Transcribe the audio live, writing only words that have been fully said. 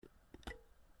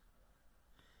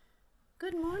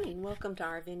Good morning. Welcome to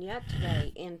our vignette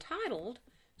today entitled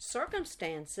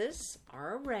Circumstances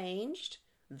Are Arranged,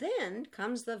 Then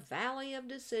Comes the Valley of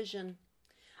Decision.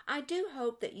 I do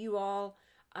hope that you all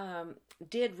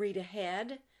did read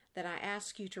ahead, that I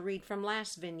asked you to read from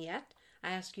last vignette. I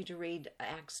asked you to read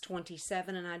Acts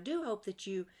 27, and I do hope that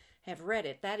you have read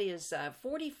it. That is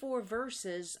 44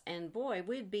 verses, and boy,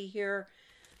 we'd be here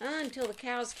until the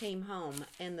cows came home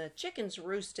and the chickens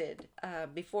roosted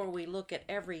before we look at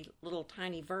every little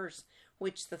tiny verse,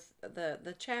 which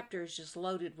the chapter is just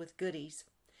loaded with goodies.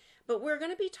 But we're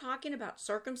going to be talking about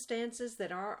circumstances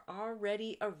that are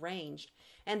already arranged,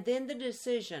 and then the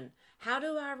decision. How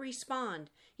do I respond?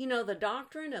 You know, the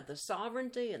doctrine of the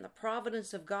sovereignty and the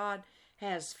providence of God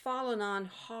has fallen on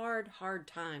hard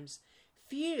times.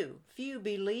 Few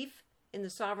believe in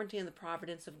the sovereignty and the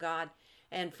providence of God.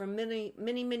 And from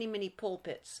many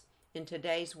pulpits in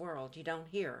today's world, you don't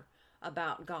hear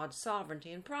about God's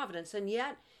sovereignty and providence. And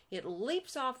yet, it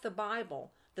leaps off the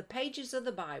Bible, the pages of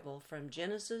the Bible, from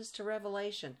Genesis to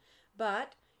Revelation.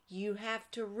 But you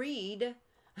have to read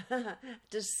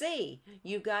to see.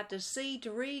 You've got to see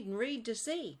to read and read to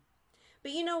see.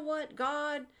 But you know what?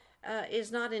 God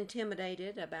is not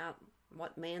intimidated about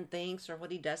what man thinks or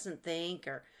what he doesn't think,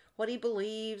 or what he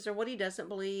believes or what he doesn't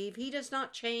believe. He does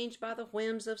not change by the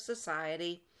whims of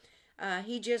society.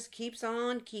 He just keeps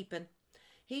on keeping.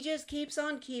 He just keeps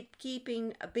on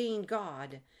keeping being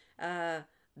God.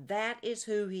 That is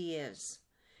who he is.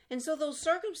 And so those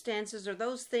circumstances are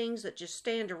those things that just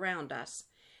stand around us.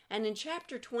 And in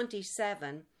chapter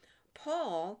 27,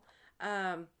 Paul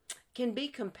can be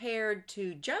compared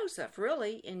to Joseph,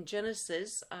 really, in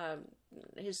Genesis.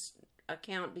 His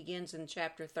account begins in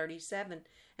chapter 37,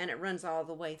 and it runs all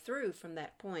the way through from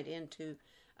that point into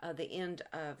the end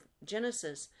of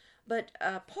Genesis. But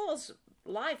Paul's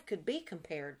life could be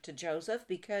compared to Joseph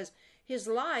because his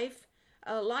life,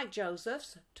 like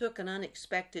Joseph's, took an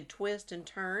unexpected twist and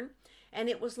turn, and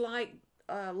it was like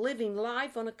living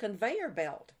life on a conveyor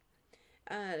belt.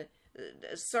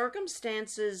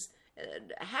 Circumstances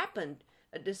happened,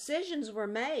 decisions were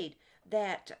made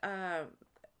that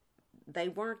they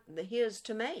weren't his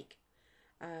to make.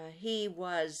 He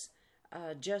was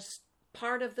just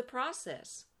part of the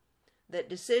process, that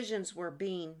decisions were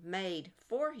being made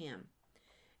for him.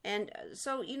 And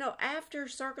so, you know, after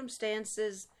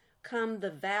circumstances come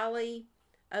the valley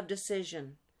of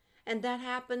decision. And that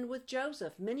happened with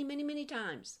Joseph many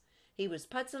times. He was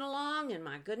putzing along, and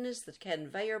my goodness, the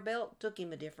conveyor belt took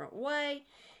him a different way,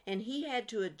 and he had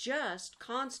to adjust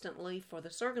constantly for the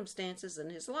circumstances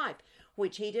in his life,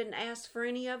 which he didn't ask for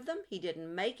any of them. He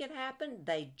didn't make it happen.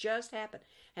 They just happened.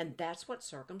 And that's what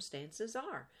circumstances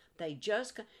are.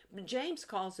 James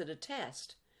calls it a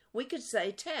test. We could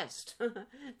say test.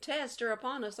 Tests are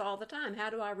upon us all the time. How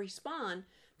do I respond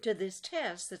to this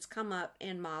test that's come up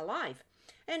in my life?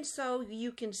 And so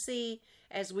you can see,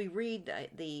 as we read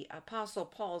the Apostle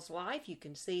Paul's life, you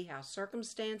can see how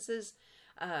circumstances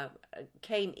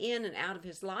came in and out of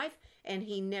his life, and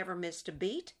he never missed a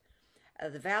beat.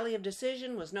 The valley of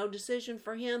decision was no decision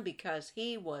for him because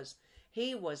he was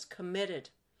committed.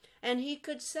 And he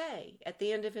could say at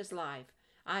the end of his life,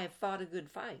 I have fought a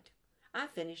good fight. I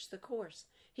finished the course.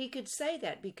 He could say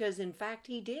that because in fact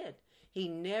he did. He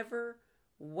never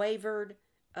wavered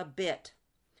a bit.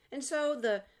 And so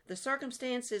the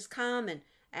circumstances come, and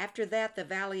after that the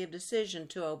valley of decision,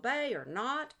 to obey or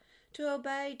not to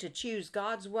obey, to choose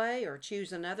God's way or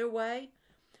choose another way.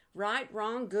 Right,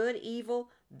 wrong, good,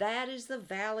 evil, that is the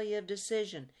valley of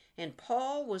decision. And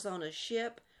Paul was on a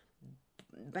ship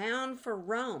bound for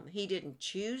Rome. He didn't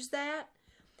choose that.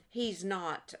 He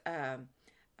didn't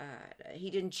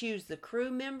choose the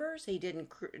crew members. He didn't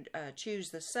choose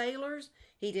the sailors.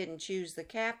 He didn't choose the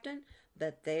captain.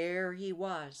 But there he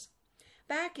was.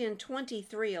 Back in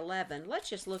 23:11, let's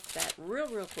just look at that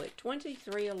real quick.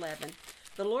 23:11,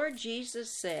 the Lord Jesus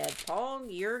said, Paul,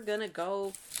 you're going to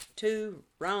go to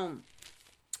Rome.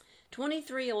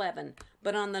 23:11,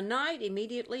 but on the night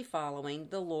immediately following,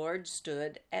 the Lord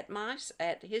stood at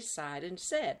his side and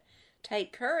said,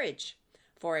 take courage,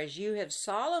 for as you have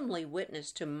solemnly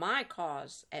witnessed to my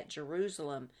cause at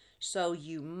Jerusalem, so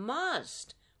you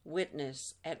must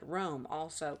witness at Rome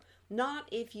also. Not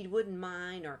if you wouldn't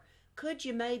mind, or could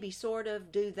you maybe sort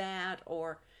of do that,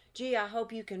 or gee, I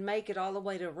hope you can make it all the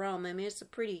way to Rome. I mean, it's a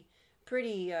pretty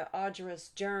arduous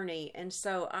journey, and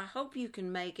so I hope you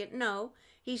can make it. No,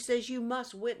 he says you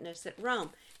must witness at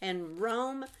Rome. And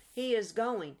Rome, he is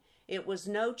going. It was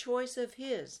no choice of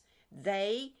his.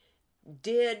 They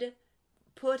did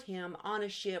put him on a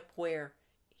ship where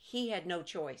he had no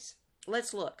choice.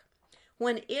 Let's look.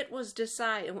 When it was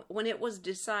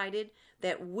decided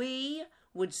that we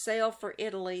would sail for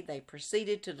Italy, they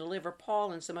proceeded to deliver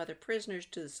Paul and some other prisoners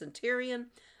to the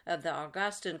centurion of the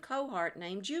Augustan cohort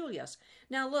named Julius.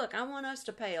 Now look, I want us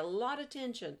to pay a lot of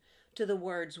attention to the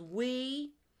words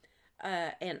we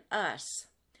and us,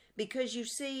 because you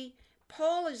see,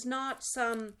 Paul is not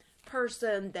some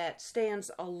person that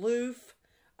stands aloof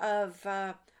of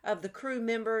the crew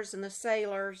members and the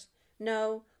sailors.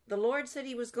 No, the Lord said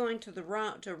he was going to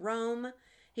Rome.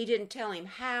 He didn't tell him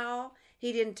how.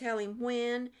 He didn't tell him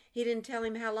when. He didn't tell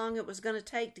him how long it was going to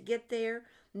take to get there.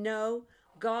 No,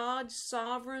 God's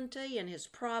sovereignty and his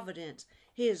providence,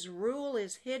 his rule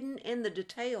is hidden in the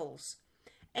details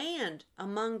and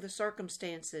among the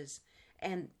circumstances.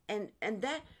 And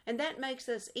that makes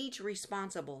us each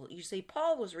responsible. You see,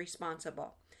 Paul was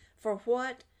responsible for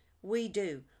what we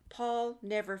do. Paul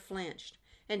never flinched.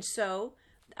 And so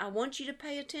I want you to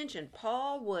pay attention.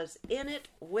 Paul was in it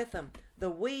with them. The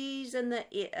we's and the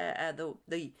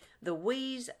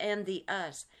we's and the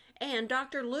us. And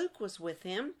Dr. Luke was with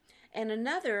him, and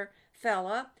another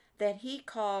fella that he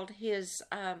called his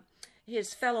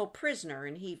fellow prisoner,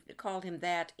 and he called him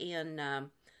that in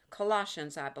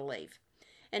Colossians, I believe.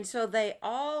 And so they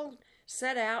all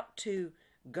set out to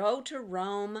go to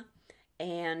Rome,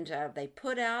 and they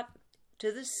put out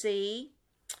to the sea.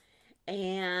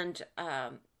 And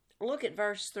look at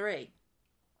verse 3.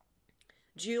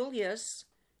 Julius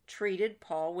treated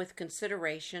Paul with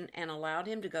consideration and allowed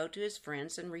him to go to his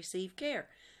friends and receive care.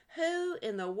 Who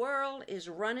in the world is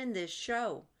running this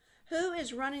show? Who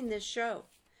is running this show?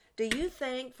 Do you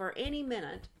think for any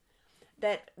minute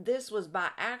that this was by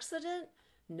accident?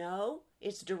 No,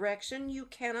 it's direction you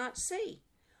cannot see.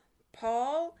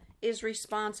 Paul is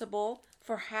responsible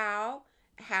for how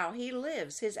he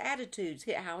lives, his attitudes,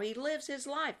 how he lives his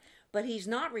life. But he's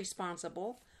not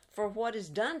responsible for what is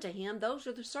done to him. Those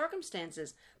are the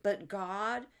circumstances. But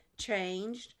God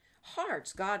changed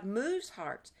hearts. God moves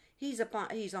hearts. He's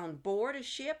on board a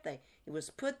ship. He was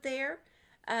put there.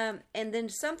 And then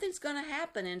something's going to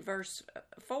happen in verse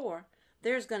 4.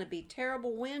 There's going to be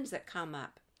terrible winds that come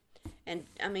up. And,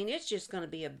 I mean, it's just going to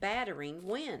be a battering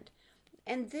wind.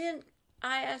 And then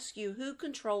I ask you, who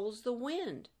controls the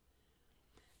wind?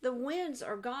 The winds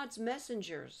are God's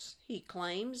messengers, he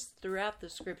claims throughout the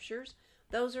scriptures.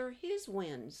 Those are his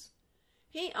winds.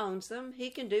 He owns them. He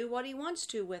can do what he wants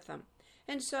to with them.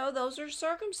 And so those are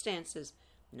circumstances.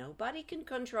 Nobody can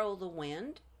control the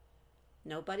wind.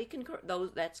 Nobody can,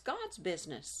 that's God's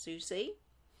business, you see.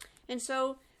 And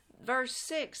so, verse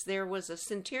 6, there was a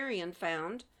centurion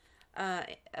found,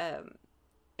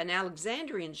 an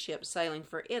Alexandrian ship sailing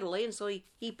for Italy, and so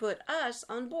he put us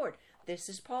on board. This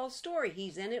is Paul's story.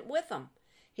 He's in it with them.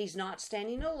 He's not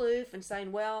standing aloof and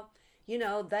saying, well, you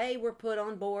know, they were put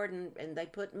on board and they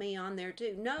put me on there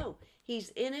too. No, he's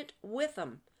in it with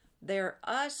them. They're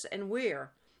us and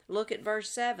we're. Look at verse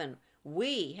 7.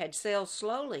 We had sailed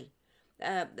slowly.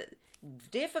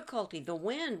 Difficulty, the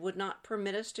wind would not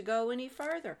permit us to go any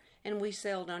further, and we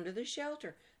sailed under the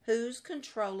shelter. Who's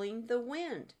controlling the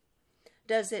wind?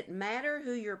 Does it matter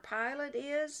who your pilot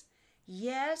is?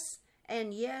 Yes,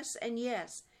 and yes, and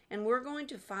yes. And we're going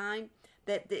to find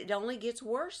that it only gets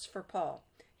worse for Paul.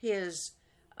 His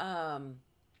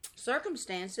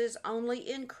circumstances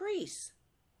only increase.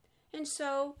 And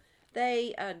so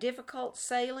they, difficult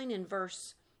sailing in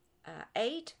verse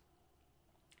 8.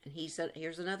 And he said,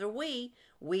 here's another we.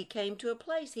 We came to a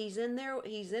place. He's in there.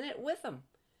 He's in it with them.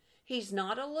 He's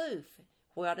not aloof.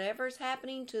 Whatever's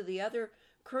happening to the other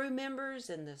crew members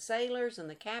and the sailors and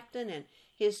the captain and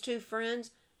his two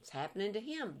friends, it's happening to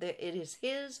him. It is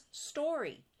his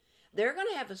story. They're going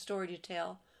to have a story to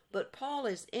tell, but Paul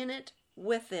is in it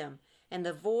with them, and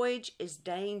the voyage is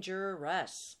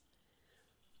dangerous.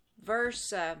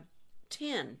 Verse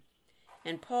 10,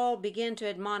 and Paul began to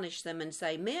admonish them and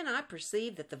say, men, I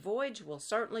perceive that the voyage will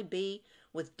certainly be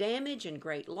with damage and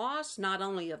great loss, not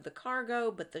only of the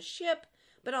cargo, but the ship,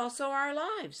 but also our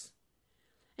lives.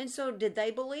 And so did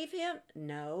they believe him?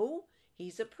 No,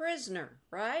 he's a prisoner,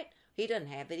 right? He doesn't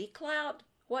have any clout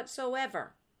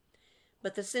whatsoever.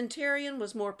 But the centurion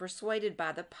was more persuaded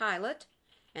by the pilot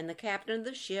and the captain of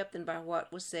the ship than by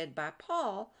what was said by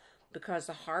Paul, because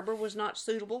the harbor was not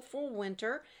suitable for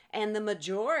winter, and the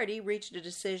majority reached a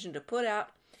decision to put out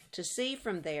to sea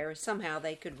from there. Somehow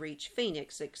they could reach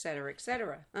Phoenix, etc.,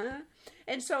 etc.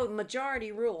 And so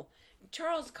majority rule.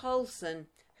 Charles Colson,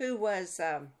 who was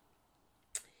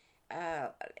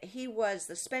he was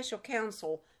the special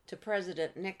counsel to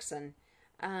President Nixon,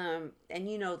 and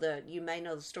you may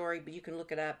know the story, but you can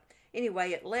look it up.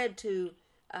 Anyway, it led to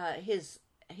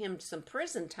him some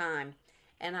prison time,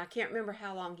 and I can't remember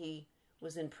how long he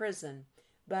was in prison.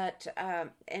 But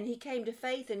and he came to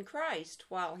faith in Christ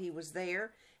while he was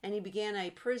there, and he began a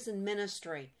prison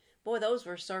ministry. Boy, those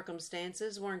were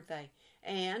circumstances, weren't they?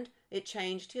 And it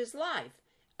changed his life.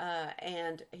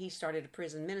 And he started a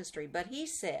prison ministry. But he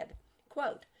said,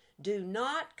 quote, "Do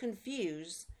not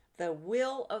confuse the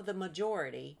will of the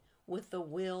majority with the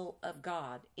will of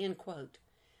God," end quote.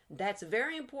 That's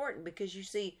very important, because you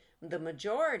see, the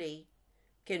majority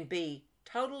can be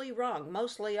totally wrong,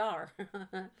 mostly are.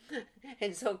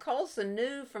 And so Colson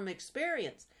knew from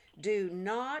experience, do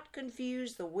not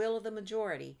confuse the will of the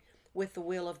majority with the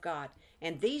will of God.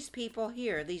 And these people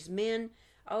here, these men,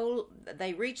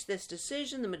 they reached this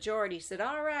decision. The majority said,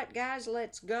 all right, guys,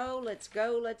 let's go, let's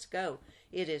go, let's go.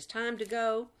 It is time to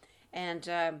go. And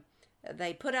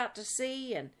they put out to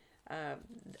sea, and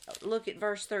look at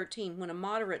verse 13. When a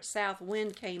moderate south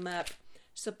wind came up,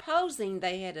 supposing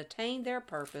they had attained their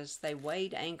purpose, they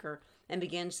weighed anchor and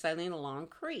began sailing along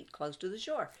Crete, close to the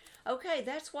shore. Okay,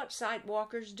 that's what sight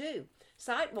walkers do.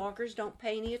 Sight walkers don't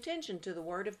pay any attention to the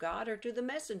word of God or to the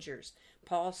messengers.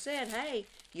 Paul said, hey,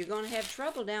 you're going to have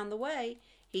trouble down the way.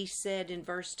 He said in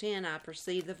verse 10, I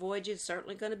perceive the voyage is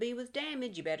certainly going to be with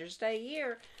damage. You better stay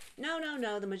here.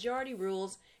 No, the majority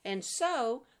rules. And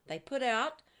so they put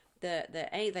out,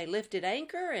 they lifted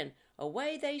anchor, and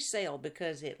away they sailed,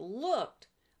 because it looked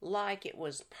like it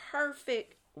was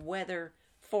perfect weather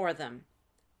for them.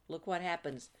 Look what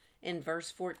happens in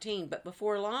verse 14. But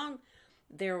before long,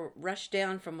 there rushed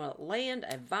down from a land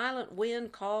a violent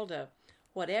wind called a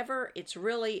whatever. It's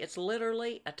literally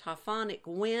a typhonic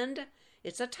wind.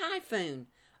 It's a typhoon.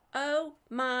 Oh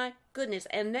my goodness.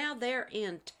 And now they're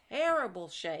in terrible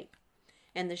shape.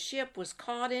 And the ship was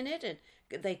caught in it, and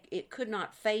it could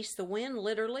not face the wind,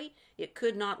 literally. It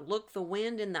could not look the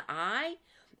wind in the eye,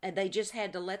 and they just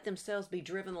had to let themselves be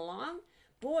driven along.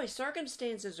 Boy,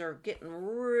 circumstances are getting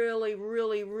really,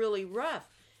 really, really rough,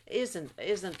 isn't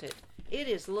it? It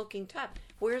is looking tough.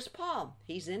 Where's Paul?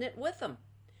 He's in it with them.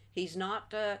 He's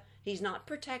not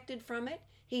protected from it.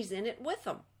 He's in it with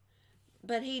them.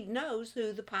 But he knows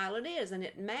who the pilot is, and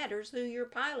it matters who your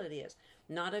pilot is.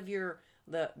 Not of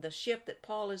the ship that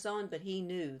Paul is on, but he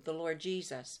knew the Lord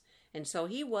Jesus. And so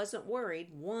he wasn't worried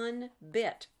one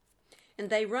bit. And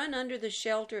they run under the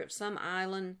shelter of some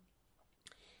island,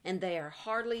 and they are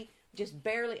just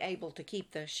barely able to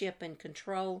keep the ship in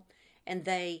control. And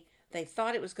they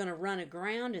thought it was going to run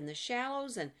aground in the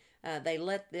shallows, and they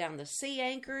let down the sea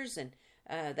anchors, and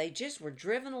they just were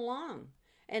driven along.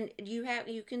 And you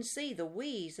can see the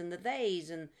we's and the they's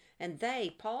and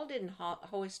they. Paul didn't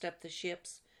hoist up the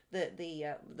ships,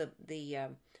 the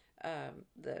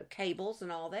cables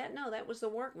and all that. No, that was the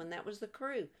workmen. That was the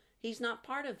crew. He's not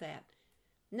part of that.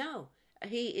 No,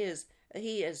 he is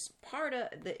part of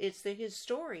his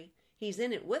story. He's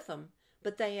in it with them,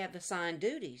 but they have assigned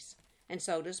duties, and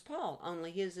so does Paul.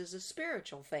 Only his is a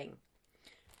spiritual thing.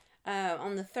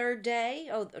 On the third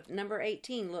day, number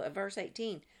 18, verse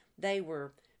 18, they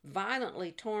were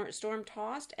violently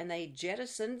storm-tossed, and they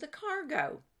jettisoned the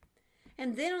cargo.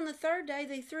 And then on the third day,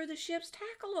 they threw the ship's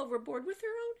tackle overboard with their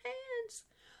own hands.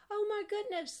 Oh my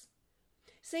goodness!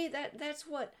 See, that's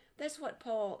what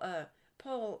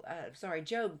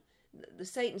Job, the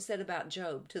Satan said about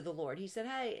Job to the Lord. He said,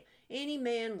 hey, any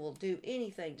man will do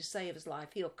anything to save his life.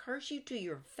 He'll curse you to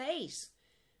your face.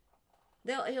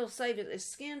 He'll save it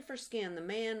skin for skin. The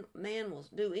man will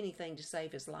do anything to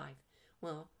save his life.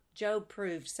 Well, Job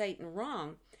proved Satan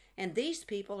wrong, and these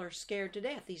people are scared to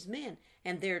death, these men,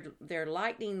 and they're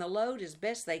lightening the load as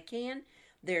best they can.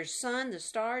 Their sun, the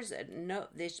stars,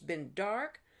 it's been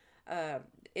dark.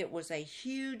 It was a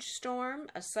huge storm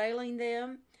assailing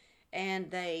them,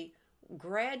 and they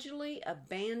gradually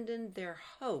abandoned their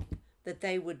hope that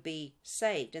they would be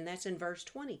saved, and that's in verse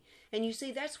 20. And you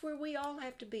see, that's where we all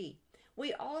have to be.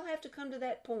 We all have to come to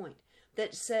that point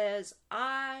that says,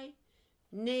 I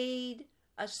need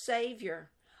a Savior.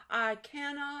 I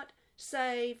cannot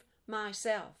save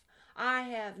myself. I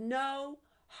have no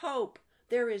hope.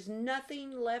 There is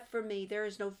nothing left for me. There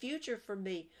is no future for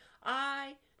me.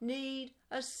 I need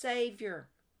a Savior.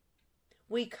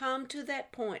 We come to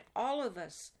that point. All of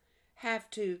us have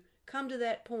to come to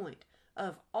that point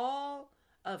of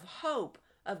hope,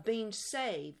 of being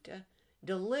saved,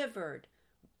 delivered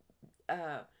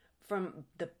from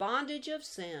the bondage of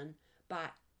sin by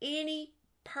any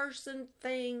person,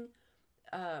 thing,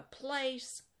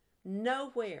 place,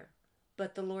 nowhere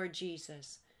but the Lord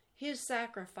Jesus. His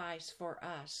sacrifice for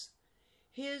us.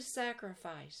 His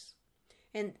sacrifice.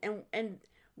 And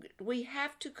we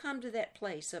have to come to that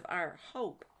place of our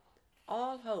hope,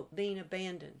 all hope being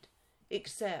abandoned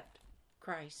except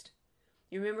Christ.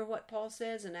 You remember what Paul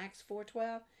says in Acts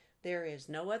 4:12? There is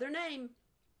no other name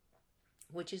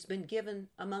which has been given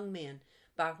among men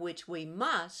by which we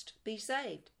must be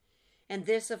saved. And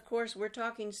this, of course, we're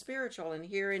talking spiritual. And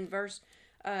here in verse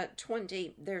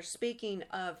 20, they're speaking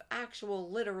of actual,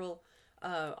 literal,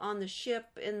 on the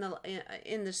ship, in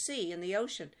the sea, in the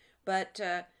ocean. But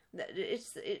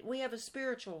we have a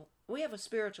spiritual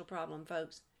problem,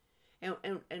 folks,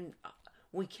 and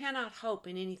we cannot hope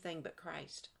in anything but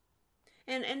Christ.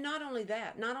 And not only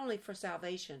that, not only for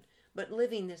salvation, but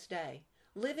living this day,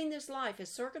 living this life as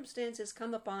circumstances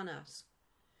come upon us,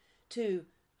 to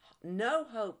no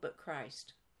hope but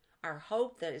Christ. Our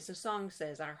hope, that as the song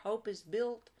says, our hope is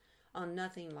built on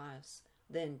nothing less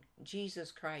than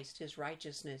Jesus Christ, his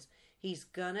righteousness. He's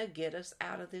gonna get us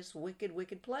out of this wicked,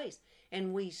 wicked place.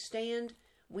 And we stand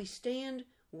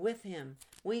with him.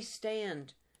 We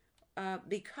stand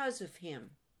because of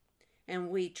him. And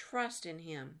we trust in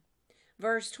him.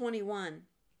 Verse 21.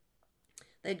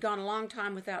 They'd gone a long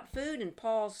time without food, and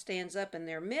Paul stands up in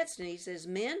their midst, and he says,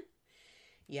 "Men,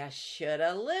 you should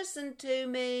have listened to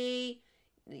me."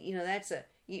 You know,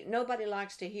 nobody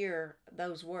likes to hear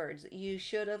those words. You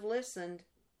should have listened.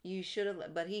 You should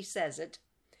have, but he says it.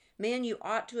 "Men, you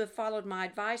ought to have followed my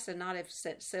advice and not have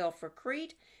set sail for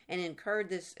Crete and incurred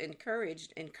this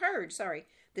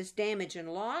damage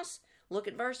and loss." Look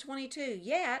at verse 22.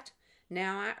 "Yet,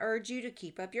 now I urge you to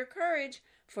keep up your courage,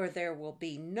 for there will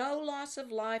be no loss of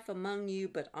life among you,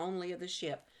 but only of the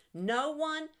ship." No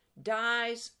one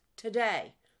dies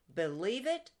today. Believe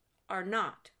it or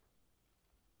not.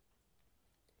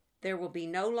 There will be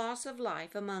no loss of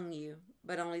life among you,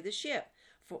 but only the ship.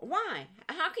 Why?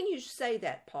 How can you say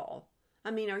that, Paul?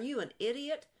 I mean, are you an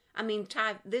idiot? I mean,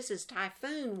 this is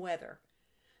typhoon weather.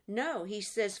 No, he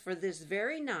says, "For this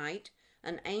very night,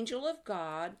 an angel of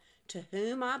God, to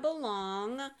whom I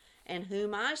belong and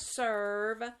whom I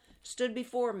serve, stood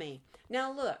before me."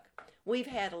 Now look, we've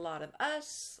had a lot of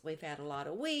us, we've had a lot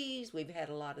of we's, we've had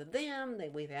a lot of them,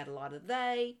 we've had a lot of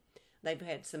they, they've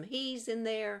had some he's in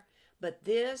there, but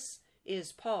this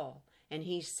is Paul, and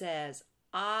he says,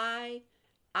 I.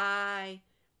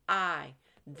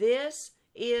 This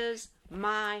is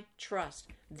my trust.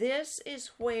 This is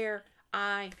where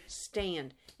I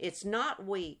stand. It's not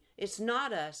we, it's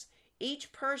not us.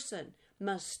 Each person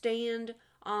must stand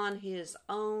on his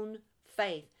own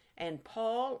faith. And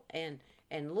Paul and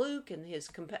Luke and his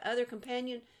other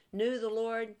companion knew the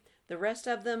Lord. The rest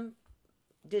of them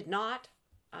did not.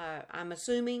 I'm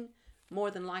assuming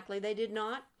more than likely they did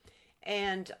not.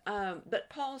 And but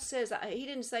Paul says, he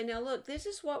didn't say, "Now look, this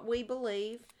is what we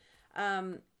believe."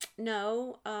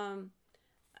 No.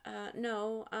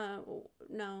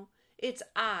 It's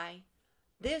I.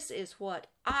 This is what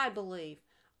I believe.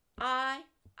 I.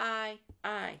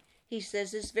 He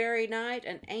says, "This very night,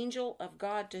 an angel of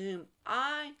God to whom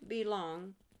I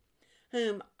belong,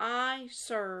 whom I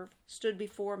serve, stood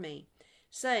before me,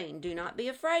 saying, 'Do not be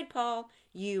afraid, Paul.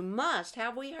 You must.'"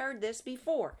 Have we heard this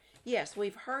before? Yes,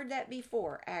 we've heard that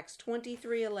before. Acts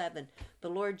 23:11. The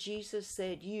Lord Jesus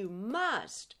said, "You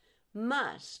must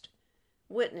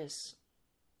witness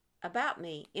about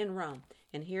me in Rome."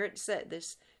 And here it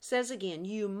says again,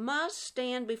 "You must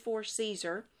stand before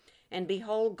Caesar, and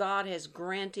behold, God has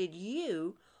granted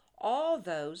you all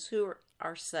those who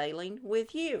are sailing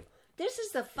with you." This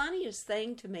is the funniest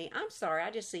thing to me. I'm sorry,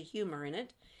 I just see humor in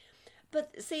it.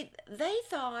 But see, they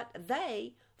thought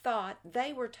they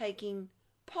were taking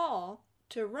Paul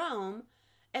to Rome,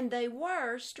 and they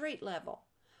were street level.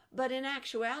 But in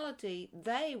actuality,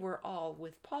 they were all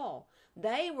with Paul.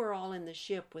 They were all in the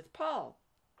ship with Paul.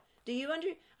 Do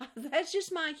you That's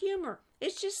just my humor.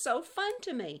 It's just so fun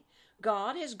to me.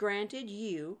 God has granted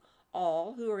you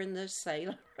all who are in the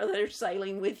that are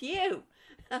sailing with you.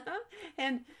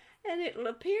 and it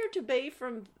appeared to be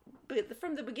from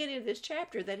the beginning of this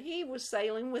chapter that he was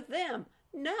sailing with them.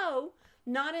 No,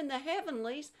 not in the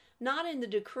heavenlies, not in the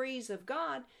decrees of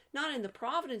God, not in the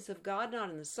providence of God, not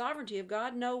in the sovereignty of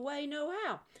God. No way, no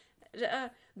how.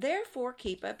 Therefore,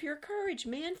 keep up your courage,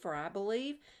 men, for I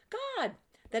believe God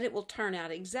that it will turn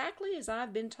out exactly as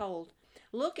I've been told.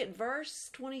 Look at verse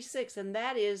 26, and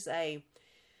that is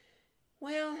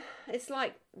it's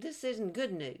like, this isn't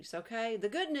good news, okay? The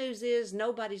good news is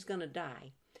nobody's going to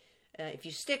die. If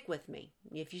you stick with me,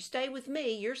 if you stay with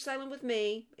me, you're sailing with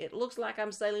me. It looks like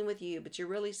I'm sailing with you, but you're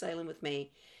really sailing with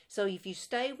me. So if you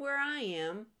stay where I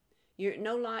am, you're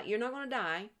not going to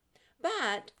die.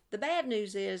 But the bad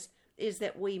news is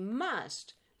that we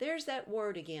must. There's that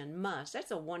word again, must.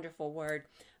 That's a wonderful word.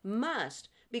 Must,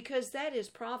 because that is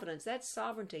providence. That's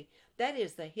sovereignty. That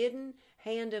is the hidden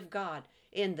hand of God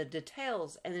in the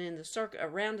details and in the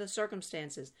around the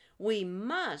circumstances. We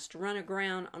must run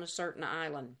aground on a certain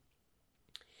island.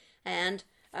 And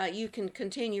you can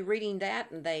continue reading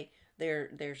that, and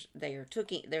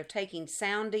they're taking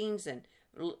soundings and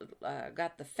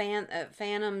got the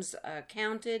phantoms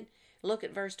counted. Look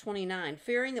at verse 29.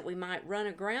 Fearing that we might run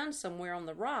aground somewhere on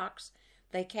the rocks,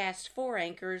 they cast 4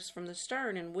 anchors from the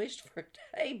stern and wished for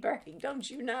daybreak.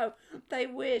 Don't you know? They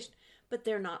wished. But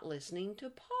they're not listening to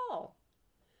Paul.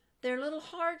 Their little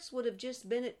hearts would have just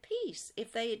been at peace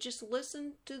if they had just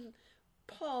listened to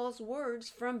Paul's words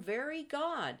from very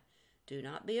God. Do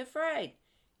not be afraid.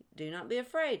 Do not be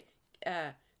afraid.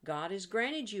 God has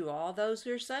granted you all those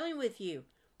who are sailing with you.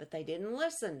 But they didn't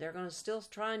listen. They're going to still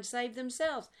try and save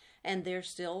themselves. And they're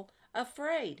still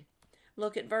afraid.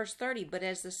 Look at verse 30. But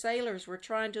as the sailors were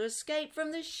trying to escape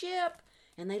from the ship,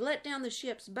 and they let down the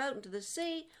ship's boat into the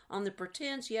sea on the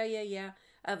pretense,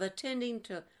 of attending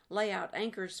to lay out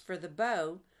anchors for the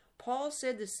bow, Paul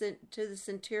said to the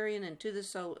centurion and to the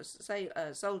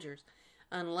soldiers,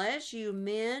 unless you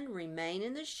men remain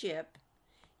in the ship,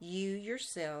 you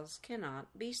yourselves cannot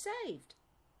be saved.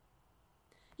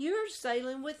 You're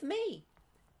sailing with me.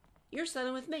 You're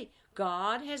sailing with me.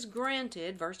 God has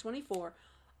granted, verse 24,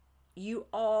 you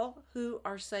all who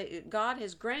are God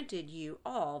has granted you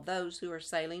all those who are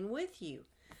sailing with you.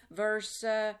 Verse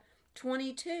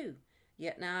 22,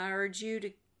 yet now I urge you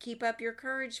to keep up your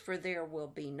courage, for there will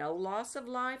be no loss of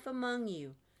life among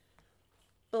you.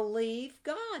 Believe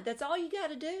God. That's all you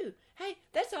got to do. Hey,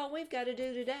 that's all we've got to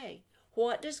do today.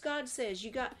 What does God says?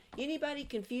 You got anybody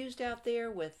confused out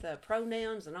there with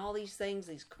pronouns and all these things,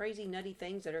 these crazy nutty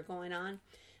things that are going on?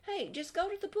 Hey, just go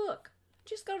to the book.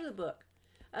 Just go to the book.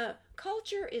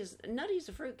 Culture is nutty as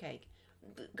a fruitcake.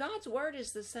 God's word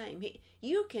is the same.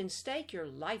 You can stake your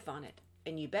life on it,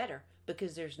 and you better,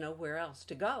 because there's nowhere else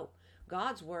to go.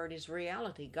 God's word is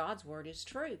reality. God's word is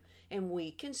true, and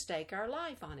we can stake our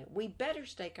life on it. We better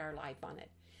stake our life on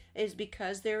it. It's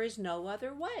because there is no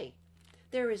other way.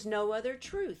 There is no other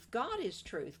truth. God is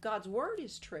truth. God's word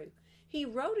is true. He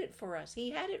wrote it for us.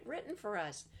 He had it written for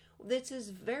us. That's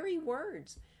His very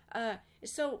words.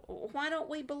 So why don't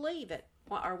we believe it?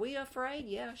 Are we afraid?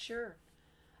 Yeah, sure.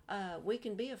 We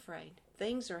can be afraid.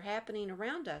 Things are happening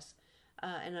around us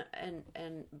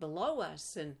and below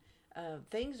us, and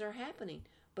things are happening.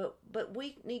 But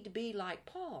we need to be like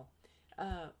Paul.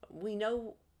 We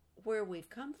know where we've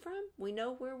come from. We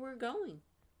know where we're going.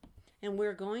 And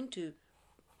we're going to,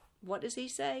 what does he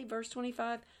say? Verse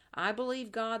 25, I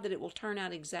believe God that it will turn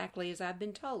out exactly as I've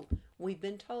been told. We've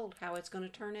been told how it's going to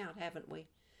turn out, haven't we?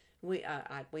 We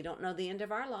don't know the end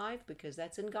of our life because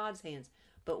that's in God's hands,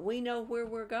 but we know where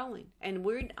we're going, and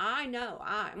I'm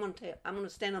going to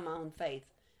stand on my own faith.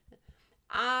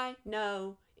 I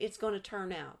know it's going to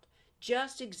turn out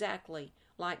just exactly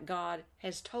like God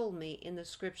has told me in the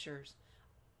scriptures.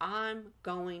 I'm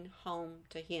going home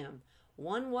to Him,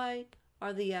 one way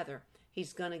or the other.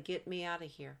 He's going to get me out of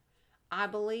here. I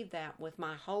believe that with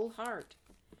my whole heart.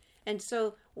 And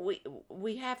so we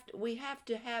have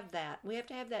to have that. We have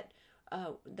to have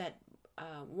that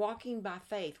walking by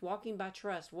faith, walking by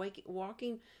trust,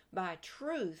 walking by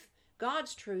truth,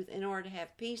 God's truth, in order to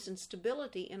have peace and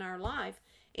stability in our life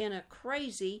in a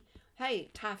crazy,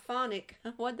 typhonic,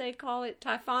 what they call it,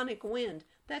 typhonic wind.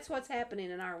 That's what's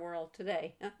happening in our world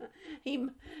today.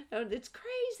 It's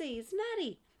crazy. It's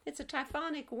nutty. It's a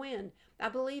typhonic wind. I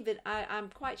believe it. I'm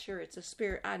quite sure it's a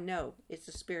spirit. I know it's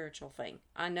a spiritual thing.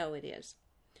 I know it is.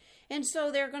 And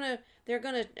so they're gonna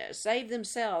save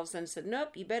themselves and said,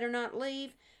 nope, you better not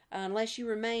leave unless you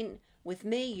remain with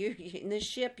me. You in this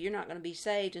ship, you're not going to be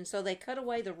saved. And so they cut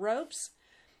away the ropes,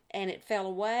 and it fell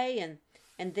away.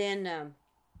 And then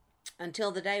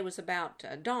until the day was about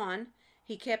dawn,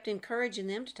 he kept encouraging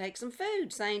them to take some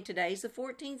food, saying, today's the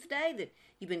 14th day that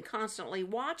you've been constantly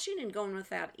watching and going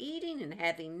without eating and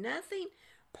having nothing.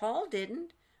 Paul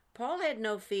didn't. Paul had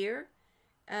no fear.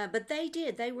 But they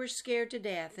did. They were scared to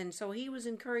death. And so he was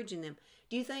encouraging them.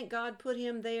 Do you think God put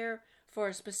him there for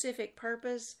a specific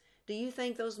purpose? Do you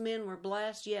think those men were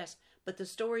blessed? Yes. But the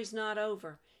story's not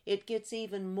over. It gets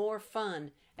even more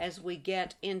fun as we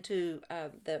get into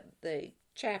the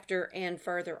chapter and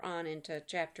further on into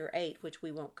chapter 8, which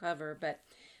we won't cover. But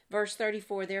verse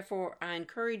 34, therefore I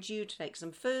encourage you to take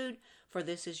some food, for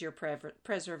this is your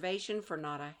preservation, for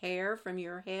not a hair from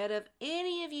your head of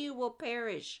any of you will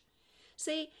perish.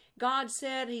 See, God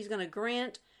said He's going to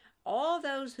grant all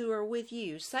those who are with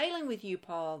you, sailing with you,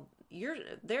 Paul.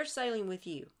 They're sailing with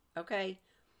you, okay?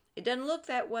 It doesn't look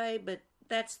that way, but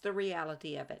that's the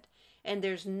reality of it. And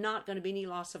there's not going to be any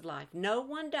loss of life. No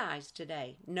one dies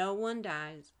today. No one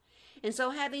dies. And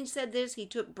so having said this, he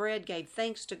took bread, gave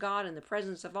thanks to God in the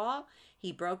presence of all.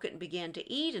 He broke it and began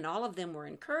to eat, and all of them were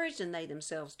encouraged, and they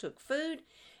themselves took food.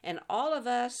 and all of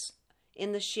us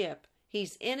in the ship,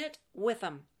 he's in it with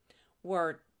them,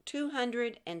 were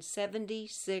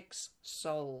 276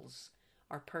 souls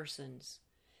or persons.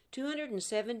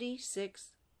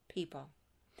 276 people.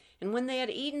 And when they had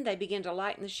eaten, they began to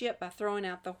lighten the ship by throwing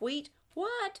out the wheat.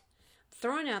 What?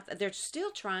 Throwing out, they're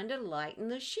still trying to lighten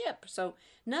the ship. So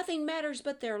nothing matters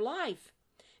but their life.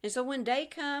 And so when day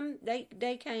came, they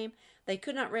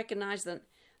could not recognize the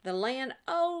land.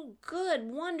 Oh,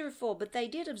 good, wonderful. But they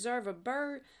did observe a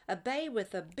bay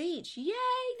with a beach. Yay,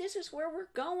 this is where we're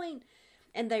going.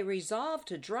 And they resolved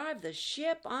to drive the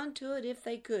ship onto it if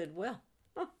they could. Well,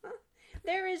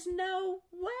 there is no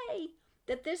way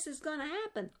that this is going to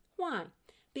happen. Why?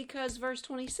 Because verse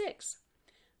 26,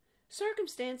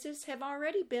 circumstances have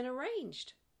already been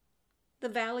arranged. The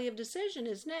valley of decision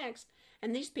is next,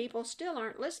 and these people still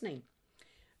aren't listening.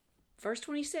 Verse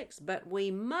 26, but we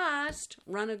must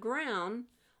run aground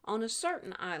on a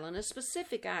certain island, a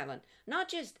specific island. Not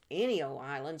just any old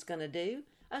island's going to do,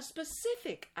 a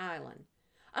specific island,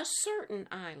 a certain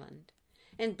island.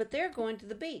 But they're going to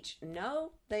the beach.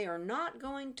 No, they are not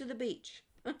going to the beach.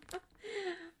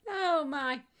 Oh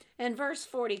my. And verse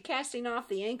 40, casting off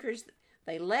the anchors,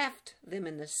 they left them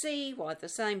in the sea, while at the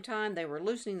same time they were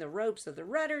loosening the ropes of the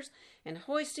rudders and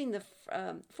hoisting the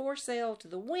foresail to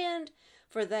the wind,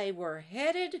 for they were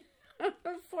headed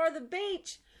for the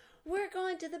beach. We're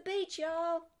going to the beach,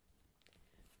 y'all.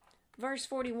 Verse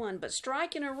 41, but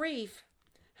striking a reef,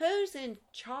 who's in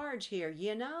charge here,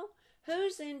 you know?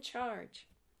 Who's in charge?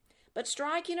 But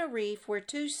striking a reef where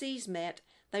two seas met,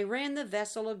 they ran the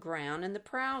vessel aground, and the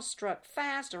prow struck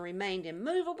fast and remained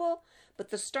immovable, but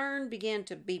the stern began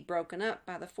to be broken up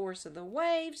by the force of the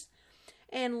waves.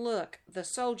 And look, the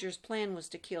soldiers' plan was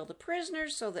to kill the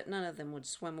prisoners so that none of them would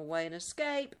swim away and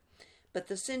escape. But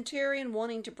the centurion,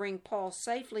 wanting to bring Paul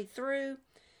safely through,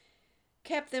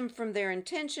 kept them from their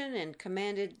intention and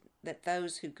commanded that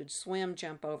those who could swim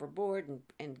jump overboard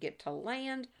and get to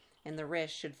land, and the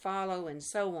rest should follow, and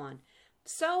so on.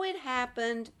 So it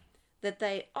happened that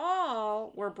they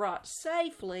all were brought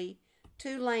safely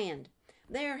to land.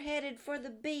 They're headed for the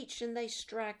beach and they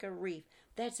strike a reef.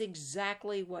 That's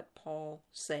exactly what Paul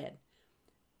said.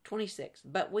 26.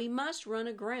 But we must run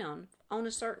aground on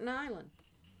a certain island.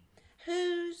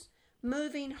 Whose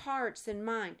moving hearts and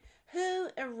mind? Who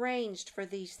arranged for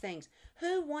these things?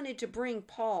 Who wanted to bring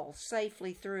Paul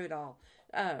safely through it all?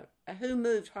 Who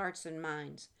moved hearts and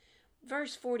minds?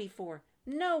 Verse 44.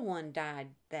 No one died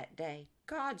that day.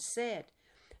 God said,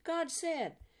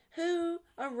 who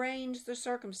arranged the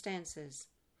circumstances?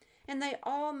 And they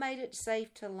all made it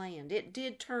safe to land. It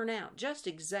did turn out just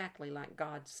exactly like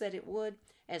God said it would,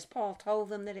 as Paul told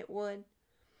them that it would.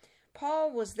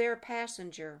 Paul was their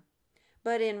passenger,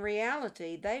 but in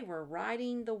reality they were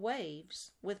riding the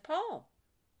waves with Paul.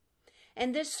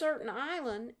 And this certain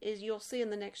island, as you'll see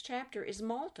in the next chapter, is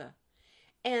Malta.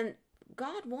 And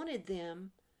God wanted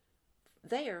them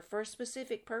there for a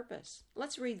specific purpose.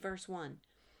 Let's read verse 1,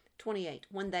 28.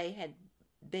 When they had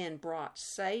been brought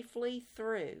safely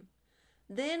through,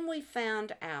 then we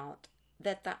found out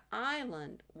that the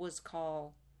island was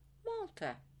called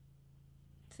Malta.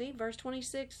 See, verse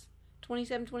 26,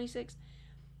 27, 26.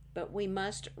 But we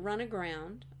must run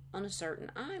aground on a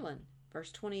certain island.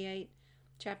 Verse 28,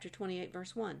 chapter 28,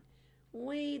 verse 1.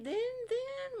 We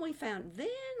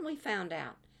found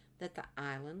out that the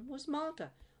island was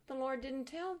Malta. The Lord didn't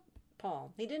tell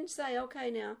Paul. He didn't say, okay,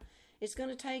 now it's going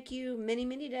to take you many,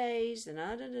 many days, and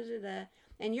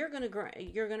and you're going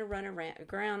to run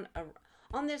aground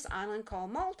on this island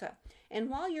called Malta. And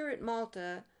while you're at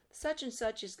Malta, such and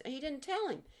such is. He didn't tell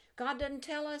him. God doesn't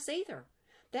tell us either.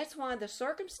 That's why the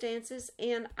circumstances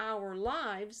in our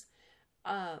lives,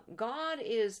 God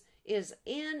is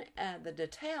in the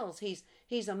details.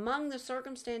 He's among the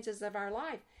circumstances of our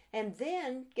life. And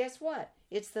then, guess what?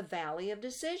 It's the valley of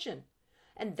decision.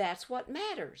 And that's what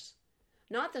matters.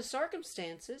 Not the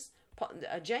circumstances.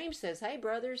 James says, hey,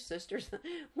 brothers, sisters,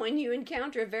 when you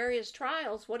encounter various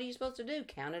trials, what are you supposed to do?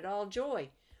 Count it all joy.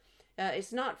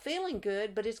 It's not feeling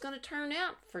good, but it's going to turn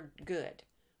out for good.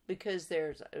 Because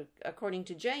there's, according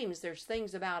to James, there's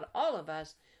things about all of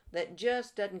us that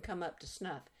just doesn't come up to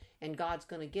snuff. And God's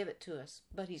going to give it to us.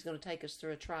 But he's going to take us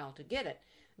through a trial to get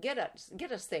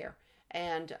us there.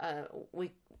 And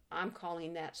I'm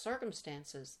calling that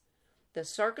circumstances. The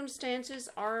circumstances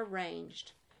are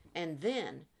arranged, and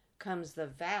then comes the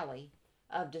valley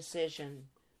of decision.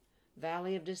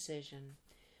 Valley of decision.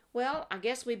 Well, I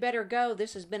guess we better go.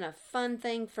 This has been a fun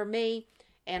thing for me,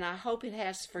 and I hope it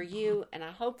has for you. And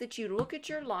I hope that you look at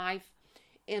your life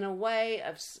in a way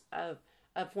of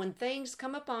when things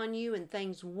come upon you, and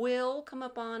things will come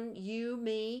upon you,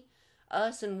 me,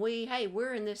 us and we, hey,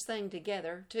 we're in this thing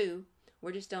together too.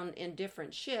 We're just in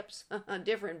different ships,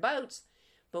 different boats,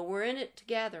 but we're in it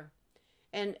together.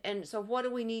 And so what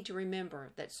do we need to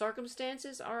remember? That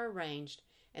circumstances are arranged,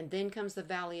 and then comes the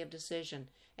valley of decision.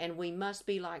 And we must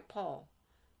be like Paul.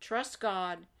 Trust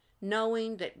God,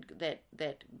 knowing that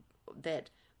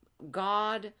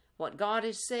God, what God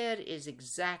has said is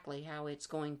exactly how it's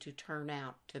going to turn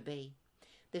out to be.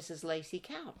 This is Lacey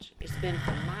Couch. It's been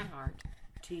from my heart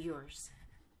to yours.